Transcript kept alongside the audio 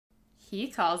He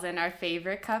calls in our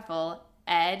favorite couple,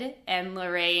 Ed and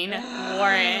Lorraine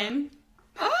Warren.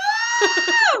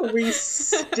 We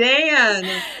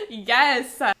stan.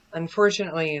 Yes.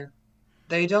 Unfortunately,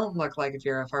 they don't look like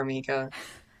Vera Farmiga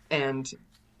and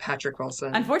Patrick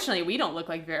Wilson. Unfortunately, we don't look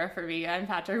like Vera Farmiga and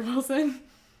Patrick Wilson.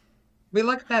 We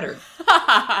look better.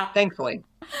 Thankfully.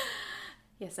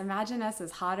 Yes, imagine us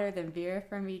as hotter than Vera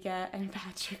Farmiga and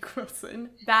Patrick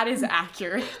Wilson. That is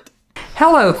accurate.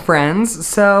 Hello, friends.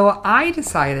 So I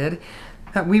decided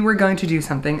that we were going to do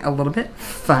something a little bit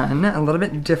fun, a little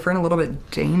bit different, a little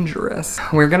bit dangerous.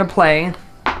 We're gonna play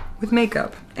with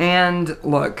makeup. And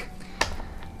look,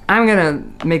 I'm gonna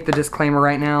make the disclaimer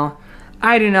right now.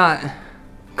 I do not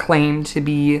claim to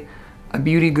be a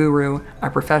beauty guru, a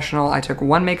professional. I took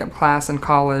one makeup class in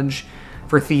college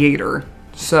for theater,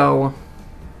 so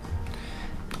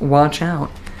watch out.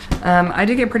 I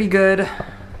did get pretty good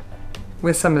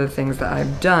with some of the things that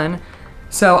I've done.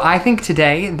 So I think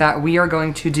today that we are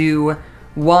going to do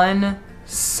one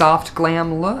soft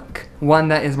glam look, one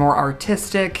that is more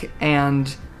artistic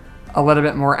and a little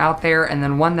bit more out there, and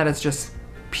then one that is just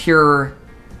pure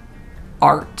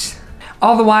art.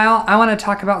 All the while, I want to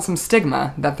talk about some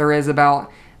stigma that there is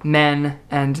about men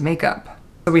and makeup.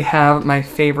 So we have my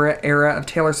favorite era of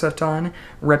Taylor Swift on,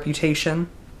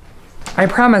 Reputation. I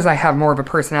promise I have more of a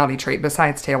personality trait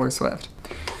besides Taylor Swift.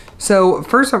 So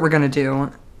first what we're gonna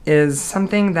do is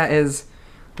something that is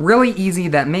really easy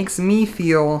that makes me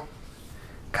feel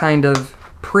kind of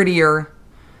prettier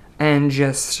and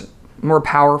just more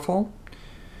powerful.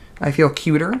 I feel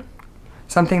cuter.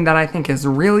 Something that I think is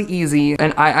really easy,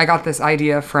 and I got this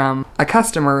idea from a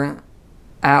customer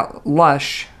at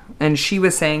Lush, and she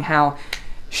was saying how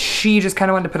she just kind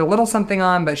of wanted to put a little something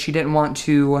on, but she didn't want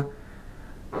to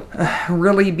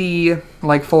really be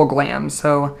like full glam.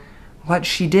 So what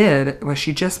she did was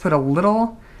she just put a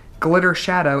little glitter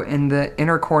shadow in the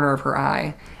inner corner of her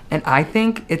eye. And I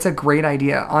think it's a great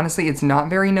idea. Honestly, it's not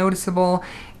very noticeable.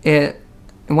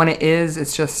 When it is,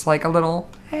 it's just like a little,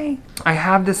 hey. I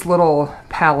have this little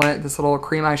palette, this little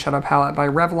cream eyeshadow palette by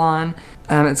Revlon.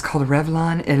 It's called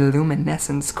Revlon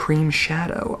Illuminescence Cream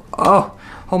Shadow. Oh,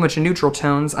 whole bunch of neutral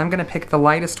tones. I'm gonna pick the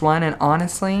lightest one, and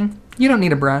honestly, you don't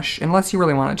need a brush unless you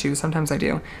really wanted to. Sometimes I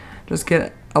do. Just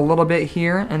get a little bit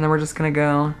here, and then we're just gonna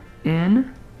go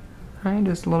in. Right,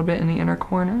 just a little bit in the inner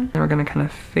corner. And we're gonna kind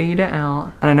of fade it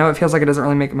out. And I know it feels like it doesn't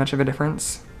really make much of a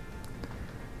difference,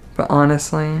 but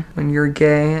honestly, when you're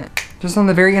gay, just on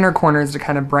the very inner corners to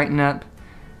kind of brighten up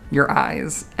your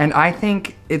eyes. And I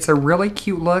think it's a really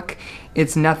cute look.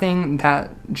 It's nothing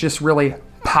that just really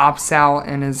pops out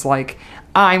and is like,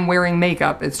 I'm wearing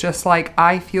makeup. It's just like,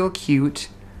 I feel cute,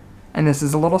 and this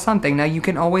is a little something. Now you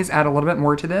can always add a little bit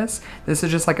more to this. This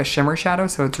is just like a shimmer shadow,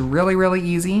 so it's really, really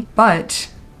easy, but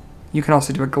you can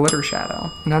also do a glitter shadow.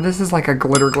 Now this is like a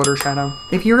glitter shadow.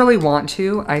 If you really want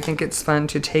to, I think it's fun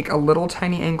to take a little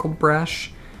tiny angled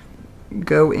brush,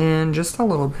 go in just a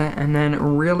little bit, and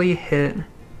then really hit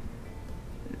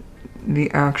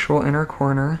the actual inner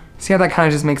corner. See how that kind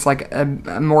of just makes like a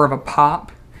more of a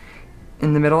pop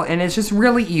in the middle? And it's just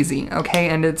really easy, okay?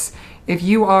 And it's, if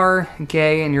you are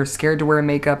gay and you're scared to wear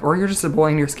makeup, or you're just a boy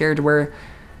and you're scared to wear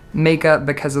makeup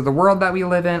because of the world that we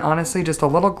live in, honestly, just a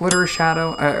little glitter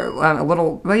shadow, a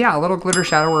little glitter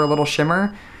shadow or a little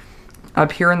shimmer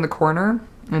up here in the corner,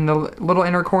 in the little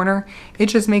inner corner, it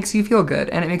just makes you feel good,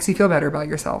 and it makes you feel better about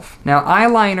yourself. Now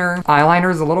eyeliner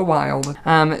is a little wild.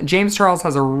 James Charles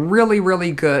has a really,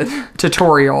 really good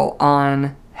tutorial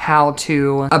on how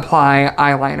to apply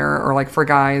eyeliner, or like for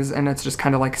guys, and it's just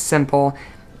kind of like simple.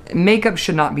 Makeup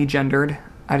should not be gendered.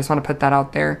 I just want to put that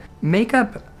out there.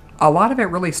 Makeup, a lot of it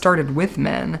really started with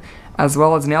men, as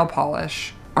well as nail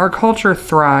polish. Our culture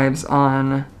thrives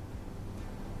on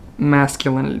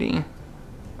masculinity,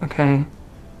 okay?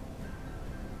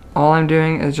 All I'm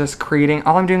doing is just creating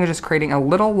a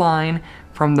little line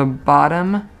from the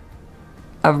bottom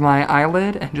of my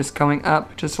eyelid and just going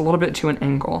up just a little bit to an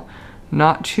angle.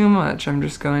 Not too much, I'm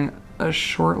just going a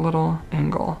short little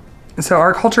angle. So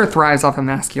our culture thrives off of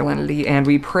masculinity, and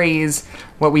we praise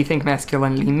what we think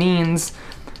masculinity means,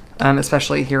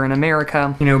 especially here in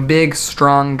America. You know, big,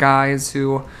 strong guys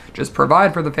who just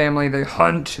provide for the family. They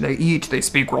hunt, they eat, they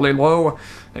speak really low,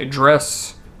 they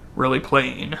dress really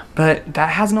plain. But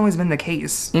that hasn't always been the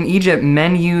case. In Egypt,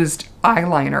 men used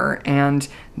eyeliner, and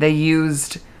they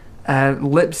used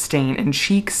lip stain and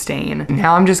cheek stain.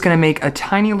 Now I'm just gonna make a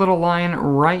tiny little line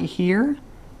right here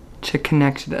to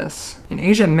connect this. In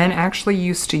Asia, men actually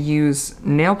used to use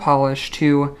nail polish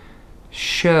to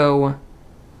show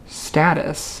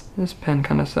status. This pen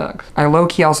kind of sucks. I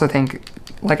low-key also think,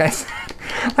 like I said,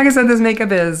 Like I said, this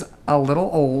makeup is a little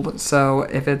old, so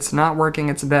if it's not working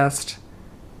its best,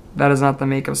 that is not the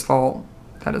makeup's fault.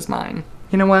 That is mine.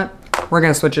 You know what? We're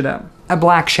gonna switch it up. A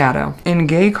black shadow. In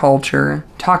gay culture,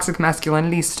 toxic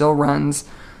masculinity still runs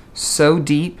so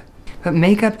deep, but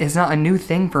makeup is not a new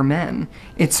thing for men.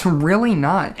 It's really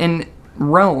not. In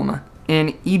Rome,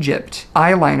 in Egypt,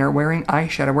 eyeliner, wearing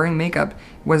eyeshadow, wearing makeup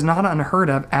was not unheard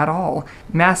of at all.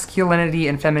 Masculinity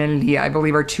and femininity, I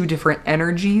believe, are two different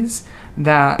energies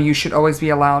that you should always be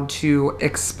allowed to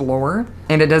explore.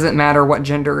 And it doesn't matter what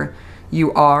gender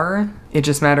you are, it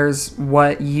just matters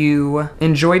what you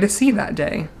enjoy to see that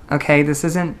day. Okay, this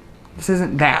isn't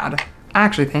bad. I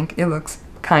actually think it looks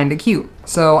kind of cute.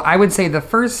 So I would say the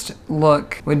first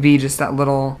look would be just that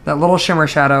little shimmer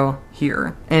shadow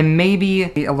here, and maybe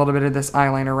a little bit of this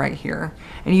eyeliner right here.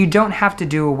 And you don't have to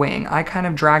do a wing. I kind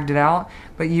of dragged it out,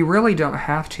 but you really don't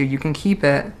have to. You can keep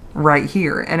it right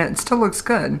here and it still looks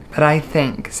good. But I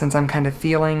think since I'm kind of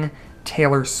feeling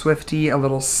Taylor Swifty, a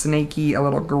little snaky, a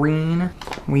little green,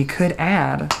 we could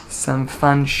add some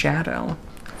fun shadow.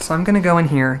 So I'm gonna go in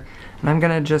here and I'm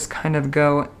gonna just kind of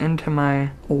go into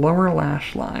my lower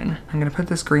lash line. I'm gonna put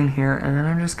this green here and then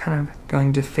I'm just kind of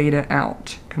going to fade it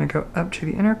out. I'm gonna go up to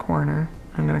the inner corner.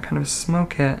 I'm gonna kind of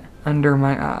smoke it under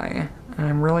my eye. And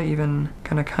I'm really even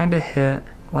gonna kind of hit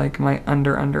like my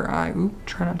under eye. Oop,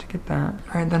 try not to get that.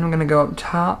 All right, then I'm gonna go up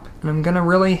top and I'm gonna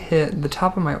really hit the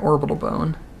top of my orbital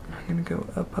bone. I'm gonna go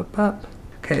up.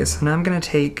 Okay, so now I'm gonna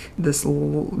take this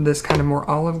kind of more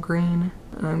olive green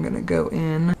and I'm gonna go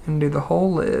in and do the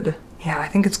whole lid. Yeah, I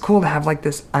think it's cool to have like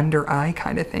this under eye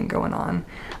kind of thing going on.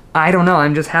 I don't know,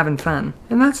 I'm just having fun.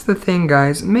 And that's the thing,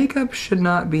 guys. Makeup should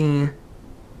not be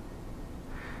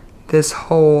this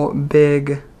whole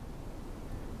big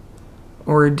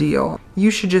ordeal.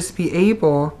 You should just be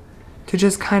able to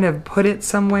just kind of put it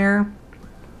somewhere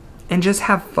and just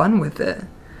have fun with it.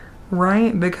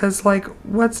 Right? Because like,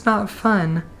 what's not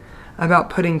fun about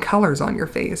putting colors on your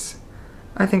face?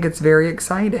 I think it's very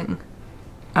exciting.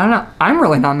 I don't know, I'm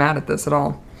really not mad at this at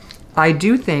all. I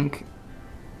do think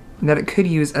that it could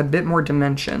use a bit more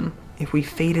dimension if we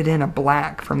faded in a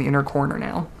black from the inner corner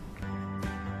now.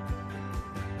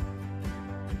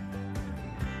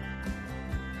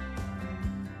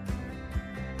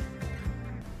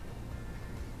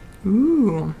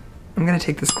 Ooh, I'm gonna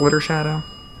take this glitter shadow.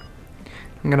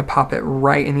 I'm gonna pop it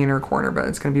right in the inner corner, but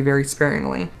it's gonna be very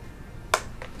sparingly.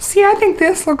 See, I think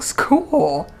this looks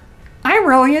cool. I'm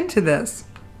really into this.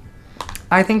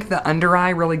 I think the under eye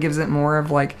really gives it more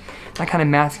of like that kind of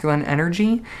masculine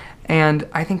energy, and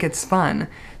I think it's fun.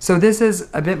 So this is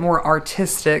a bit more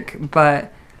artistic,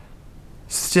 but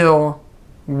still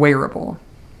wearable.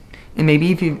 And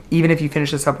maybe even if you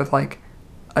finish this up with like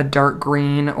a dark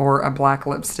green or a black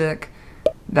lipstick,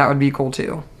 that would be cool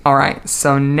too. All right,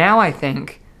 so now I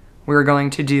think we're going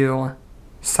to do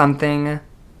something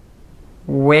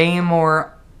way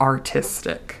more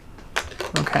artistic.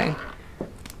 Okay,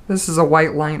 this is a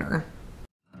white liner.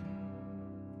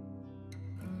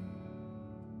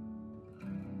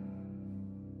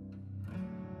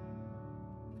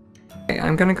 Okay,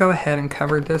 I'm gonna go ahead and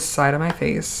cover this side of my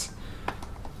face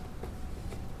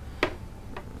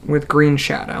with green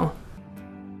shadow.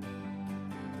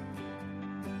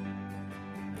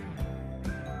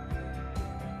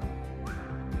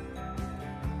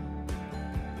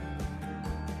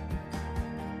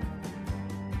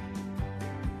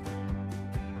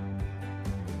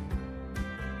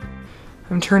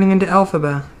 I'm turning into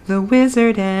Elphaba, the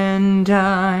wizard and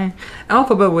I.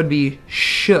 Elphaba would be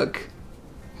shook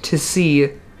to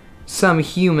see some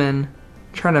human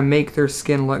trying to make their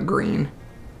skin look green.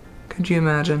 Could you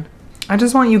imagine? I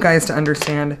just want you guys to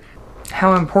understand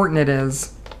how important it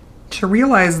is to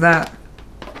realize that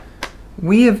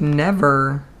we have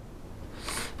never,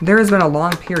 there has been a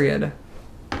long period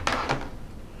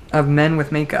of men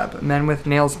with makeup, men with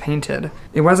nails painted.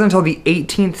 It wasn't until the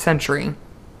 18th century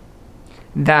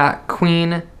that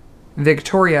Queen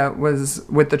Victoria was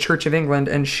with the Church of England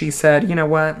and she said, you know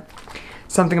what,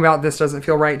 something about this doesn't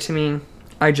feel right to me.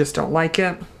 I just don't like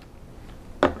it.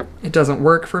 It doesn't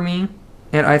work for me,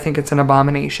 and I think it's an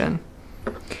abomination.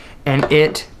 And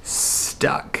it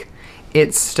stuck.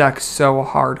 It stuck so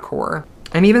hardcore.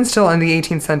 And even still in the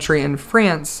 18th century in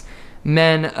France,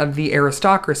 men of the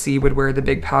aristocracy would wear the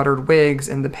big powdered wigs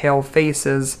and the pale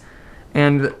faces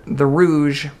and the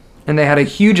rouge, and they had a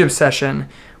huge obsession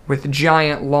with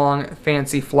giant, long,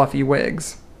 fancy, fluffy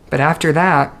wigs. But after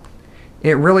that,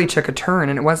 it really took a turn,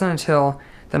 and it wasn't until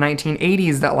the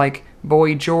 1980s that like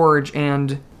Boy George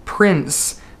and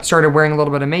Prince started wearing a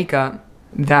little bit of makeup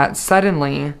that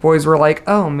suddenly boys were like,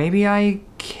 oh, maybe I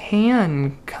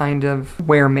can kind of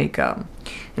wear makeup.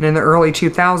 And in the early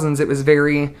 2000s, it was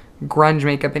very grunge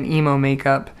makeup and emo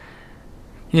makeup.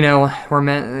 You know,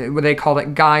 what they called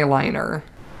it guy liner.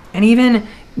 And even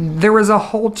there was a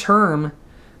whole term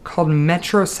called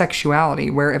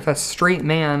metrosexuality, where if a straight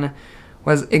man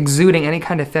was exuding any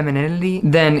kind of femininity,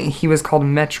 then he was called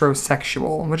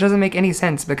metrosexual, which doesn't make any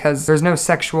sense because there's no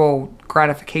sexual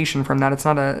gratification from that. It's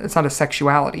not a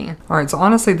sexuality. All right, so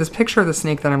honestly, this picture of the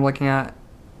snake that I'm looking at,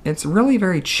 it's really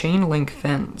very chain link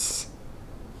fence.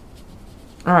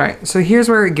 All right, so here's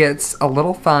where it gets a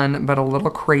little fun, but a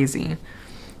little crazy.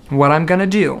 What I'm gonna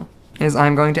do is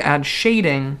I'm going to add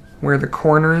shading where the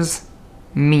corners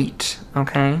meet,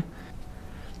 okay?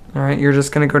 All right, you're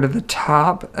just gonna go to the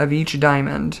top of each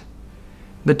diamond.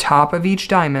 The top of each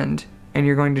diamond, and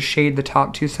you're going to shade the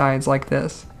top two sides like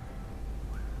this.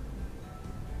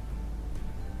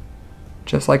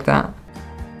 Just like that.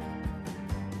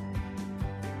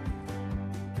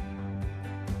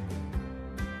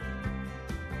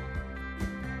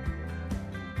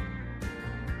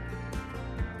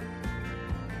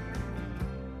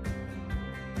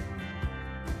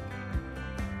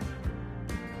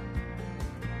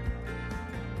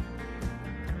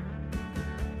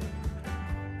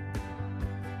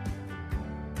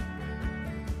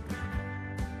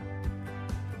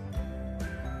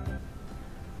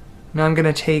 Now I'm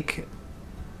gonna take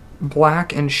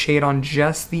black and shade on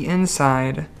just the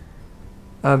inside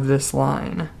of this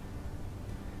line.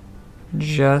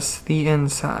 Just the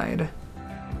inside.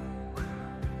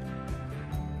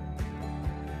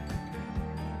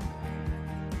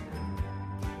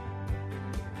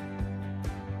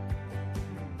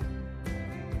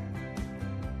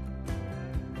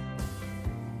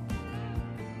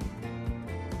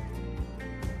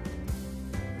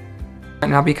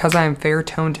 Now because I am fair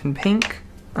toned in pink,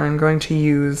 I'm going to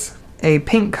use a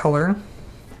pink color.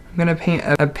 I'm gonna paint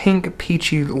a pink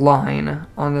peachy line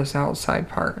on this outside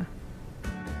part.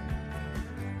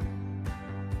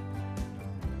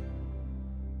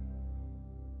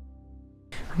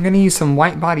 I'm gonna use some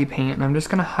white body paint and I'm just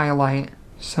gonna highlight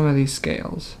some of these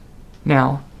scales.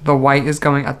 Now, the white is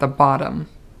going at the bottom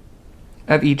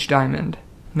of each diamond.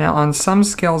 Now on some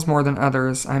scales more than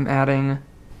others, I'm adding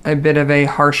a bit of a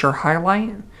harsher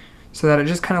highlight so that it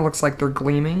just kind of looks like they're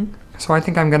gleaming. So I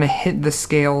think I'm gonna hit the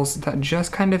scales that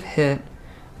just kind of hit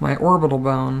my orbital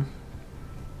bone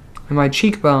and my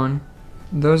cheekbone.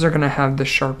 Those are gonna have the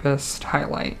sharpest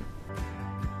highlight.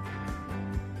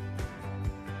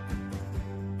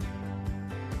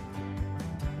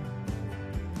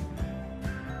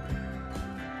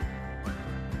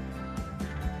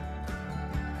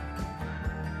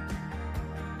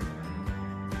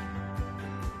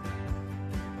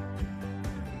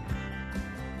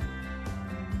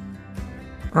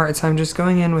 Alright, so I'm just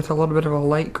going in with a little bit of a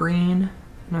light green,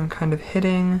 and I'm kind of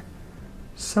hitting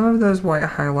some of those white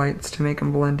highlights to make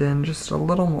them blend in just a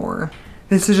little more.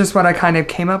 This is just what I kind of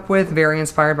came up with, very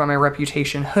inspired by my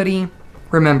Reputation hoodie.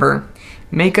 Remember,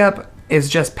 makeup is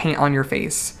just paint on your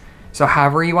face. So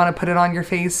however you want to put it on your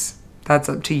face, that's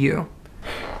up to you.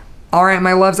 Alright,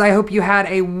 my loves, I hope you had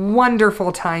a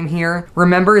wonderful time here.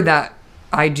 Remember that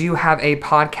I do have a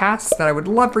podcast that I would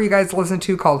love for you guys to listen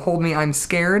to called Hold Me, I'm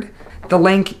Scared. The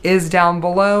link is down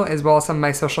below, as well as some of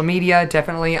my social media.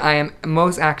 Definitely, I am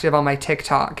most active on my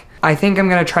TikTok. I think I'm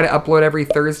gonna try to upload every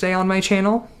Thursday on my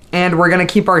channel. And we're gonna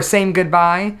keep our same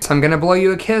goodbye. So I'm gonna blow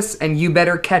you a kiss, and you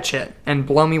better catch it, and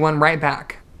blow me one right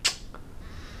back.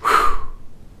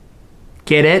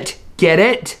 Get it? Get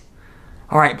it?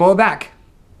 All right, blow it back.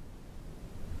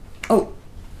 Oh,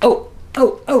 oh,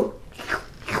 oh, oh.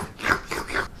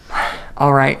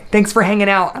 All right, thanks for hanging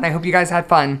out, and I hope you guys had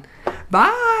fun.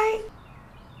 Bye.